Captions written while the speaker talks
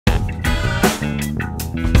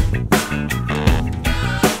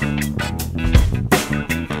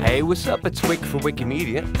Hey, what's up? It's Wick for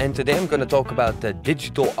WickieMedia, and today I'm going to talk about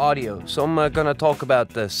digital audio. So I'm going to talk about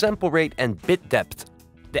the sample rate and bit depth.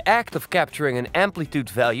 The act of capturing an amplitude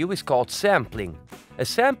value is called sampling. A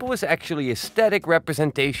sample is actually a static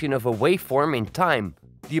representation of a waveform in time.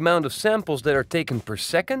 The amount of samples that are taken per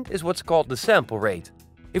second is what's called the sample rate.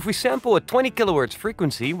 If we sample a 20 kHz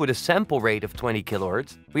frequency with a sample rate of 20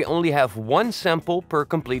 kHz, we only have one sample per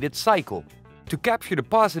completed cycle. To capture the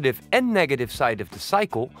positive and negative side of the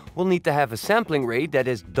cycle, we'll need to have a sampling rate that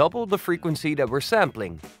is double the frequency that we're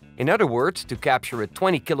sampling. In other words, to capture a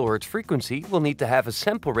 20 kHz frequency, we'll need to have a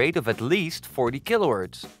sample rate of at least 40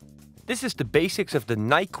 kHz. This is the basics of the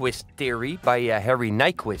Nyquist theory by Harry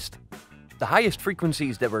Nyquist. The highest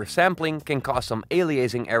frequencies that we're sampling can cause some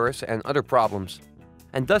aliasing errors and other problems,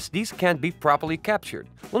 and thus these can't be properly captured.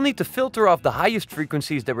 We'll need to filter off the highest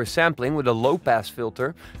frequencies that we're sampling with a low-pass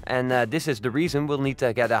filter, and this is the reason we'll need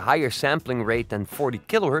to get a higher sampling rate than 40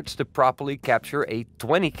 kHz to properly capture a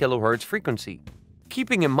 20 kHz frequency.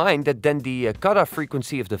 Keeping in mind that then the cutoff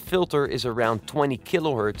frequency of the filter is around 20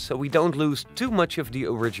 kHz, so we don't lose too much of the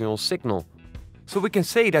original signal. So we can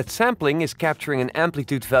say that sampling is capturing an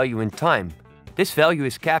amplitude value in time. This value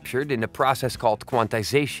is captured in a process called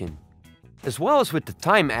quantization. As well as with the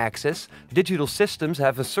time axis, digital systems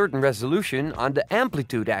have a certain resolution on the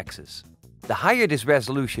amplitude axis. The higher this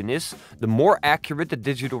resolution is, the more accurate the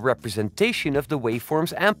digital representation of the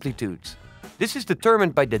waveform's amplitudes. This is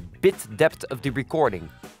determined by the bit depth of the recording.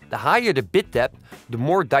 The higher the bit depth, the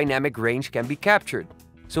more dynamic range can be captured.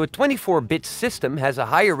 So a 24-bit system has a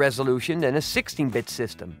higher resolution than a 16-bit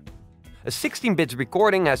system. A 16-bit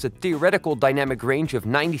recording has a theoretical dynamic range of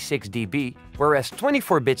 96 dB, whereas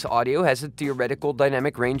 24-bit audio has a theoretical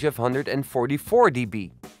dynamic range of 144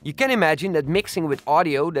 dB. You can imagine that mixing with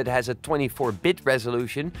audio that has a 24-bit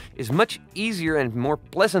resolution is much easier and more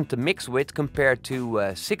pleasant to mix with compared to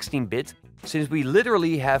 16-bit, since we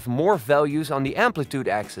literally have more values on the amplitude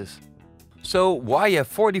axis. So why a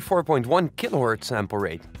 44.1 kHz sample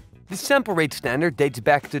rate? This sample rate standard dates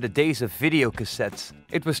back to the days of video cassettes.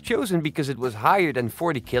 It was chosen because it was higher than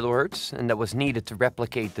 40 kHz, and that was needed to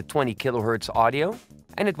replicate the 20 kHz audio,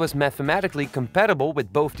 and it was mathematically compatible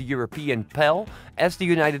with both the European PAL as the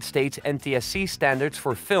United States NTSC standards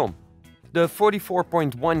for film. The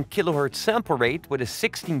 44.1 kHz sample rate with a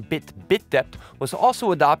 16-bit bit depth was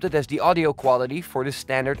also adopted as the audio quality for the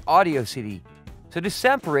standard audio CD. So this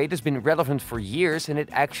sample rate has been relevant for years, and it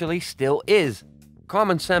actually still is.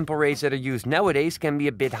 Common sample rates that are used nowadays can be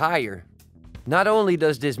a bit higher. Not only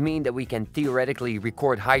does this mean that we can theoretically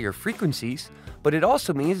record higher frequencies, but it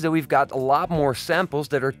also means that we've got a lot more samples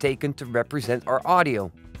that are taken to represent our audio.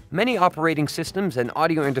 Many operating systems and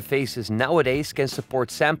audio interfaces nowadays can support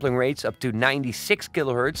sampling rates up to 96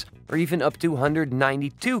 kHz or even up to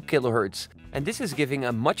 192 kHz, and this is giving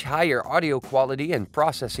a much higher audio quality and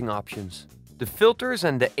processing options. The filters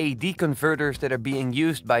and the AD converters that are being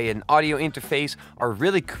used by an audio interface are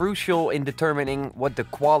really crucial in determining what the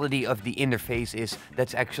quality of the interface is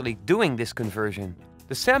that's actually doing this conversion.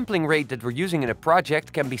 The sampling rate that we're using in a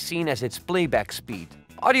project can be seen as its playback speed.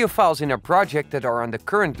 Audio files in our project that are on the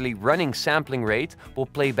currently running sampling rate will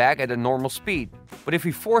play back at a normal speed. But if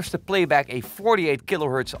we force to play back a 48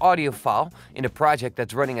 kHz audio file in a project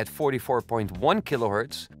that's running at 44.1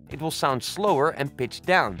 kHz, it will sound slower and pitch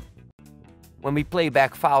down. When we play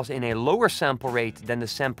back files in a lower sample rate than the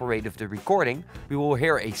sample rate of the recording, we will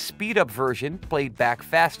hear a speed-up version played back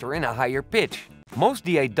faster in a higher pitch. Most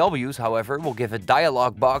DAWs, however, will give a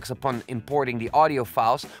dialog box upon importing the audio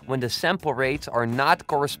files when the sample rates are not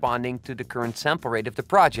corresponding to the current sample rate of the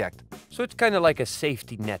project. So it's kind of like a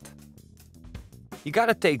safety net. You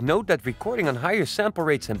gotta take note that recording on higher sample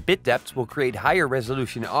rates and bit depths will create higher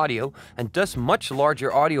resolution audio and thus much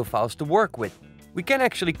larger audio files to work with. We can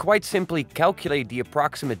actually quite simply calculate the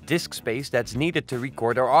approximate disk space that's needed to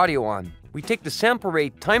record our audio on. We take the sample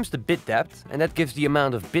rate times the bit depth, and that gives the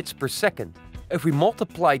amount of bits per second. If we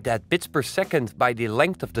multiply that bits per second by the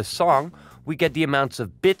length of the song, we get the amounts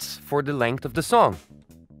of bits for the length of the song.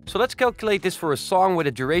 So let's calculate this for a song with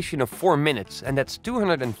a duration of 4 minutes, and that's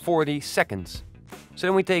 240 seconds. So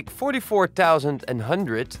then we take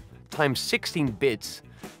 44,100 times 16 bits,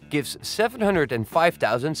 gives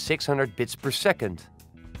 705,600 bits per second.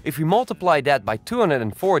 If we multiply that by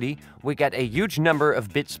 240, we get a huge number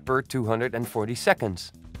of bits per 240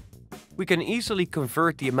 seconds. We can easily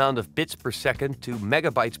convert the amount of bits per second to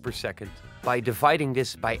megabytes per second by dividing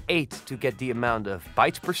this by 8 to get the amount of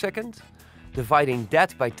bytes per second, dividing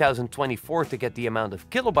that by 1024 to get the amount of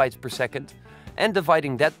kilobytes per second, and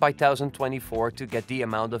dividing that by 1024 to get the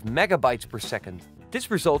amount of megabytes per second. This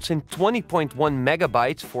results in 20.1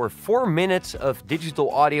 megabytes for 4 minutes of digital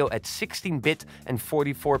audio at 16-bit and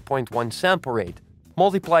 44.1 sample rate.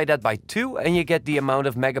 Multiply that by 2 and you get the amount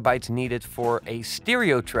of megabytes needed for a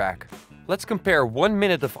stereo track. Let's compare 1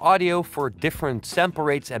 minute of audio for different sample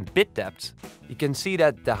rates and bit depths. You can see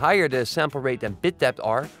that the higher the sample rate and bit depth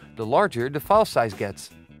are, the larger the file size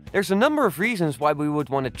gets. There's a number of reasons why we would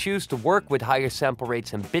want to choose to work with higher sample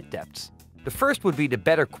rates and bit depths. The first would be the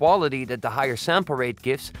better quality that the higher sample rate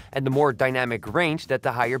gives and the more dynamic range that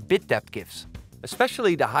the higher bit depth gives.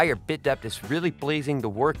 Especially the higher bit depth is really pleasing to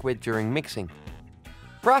work with during mixing.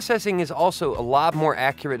 Processing is also a lot more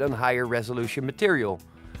accurate on higher resolution material.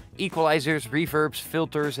 Equalizers, reverbs,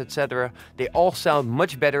 filters, etc. they all sound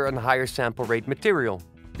much better on higher sample rate material.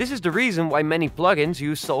 This is the reason why many plugins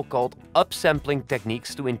use so-called upsampling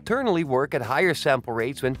techniques to internally work at higher sample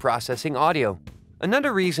rates when processing audio.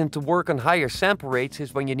 Another reason to work on higher sample rates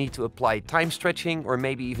is when you need to apply time stretching or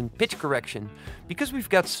maybe even pitch correction. Because we've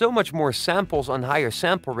got so much more samples on higher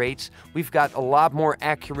sample rates, we've got a lot more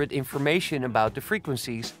accurate information about the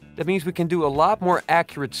frequencies. That means we can do a lot more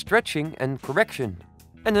accurate stretching and correction.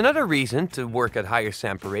 And another reason to work at higher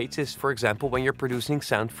sample rates is, for example, when you're producing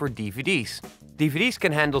sound for DVDs. DVDs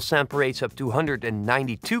can handle sample rates up to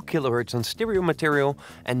 192 kHz on stereo material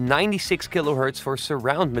and 96 kHz for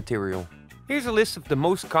surround material. Here's a list of the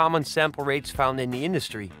most common sample rates found in the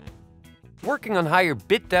industry. Working on higher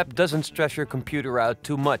bit depth doesn't stress your computer out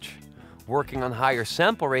too much. Working on higher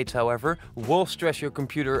sample rates, however, will stress your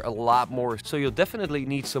computer a lot more, so you'll definitely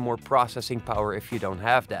need some more processing power if you don't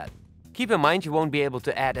have that. Keep in mind you won't be able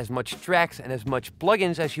to add as much tracks and as much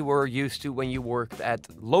plugins as you were used to when you worked at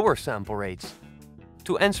lower sample rates.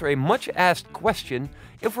 To answer a much asked question,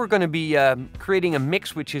 if we're going to be creating a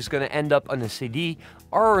mix which is going to end up on a CD,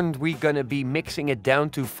 aren't we going to be mixing it down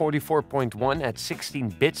to 44.1 at 16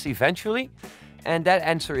 bits eventually? And that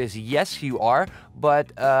answer is yes, you are,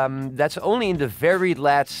 but that's only in the very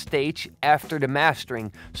last stage after the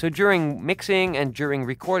mastering. So during mixing and during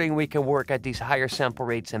recording we can work at these higher sample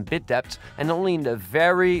rates and bit depths, and only in the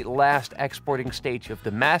very last exporting stage of the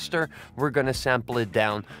master we're going to sample it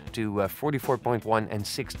down to 44.1 and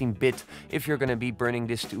 16-bit if you're going to be burning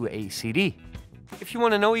this to a CD. If you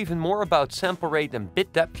want to know even more about sample rate and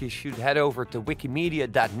bit depth, you should head over to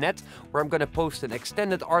WickieMedia.net, where I'm going to post an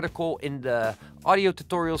extended article in the audio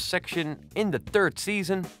tutorials section in the 3rd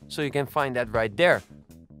season, so you can find that right there.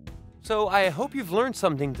 So I hope you've learned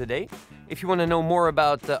something today. If you want to know more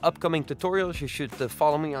about the upcoming tutorials, you should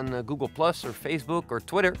follow me on Google+ or Facebook or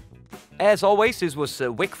Twitter. As always, this was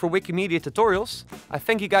Wick for WickieMedia Tutorials. I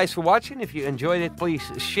thank you guys for watching. If you enjoyed it, please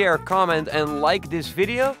share, comment and like this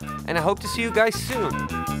video. And I hope to see you guys soon.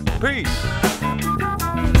 Peace!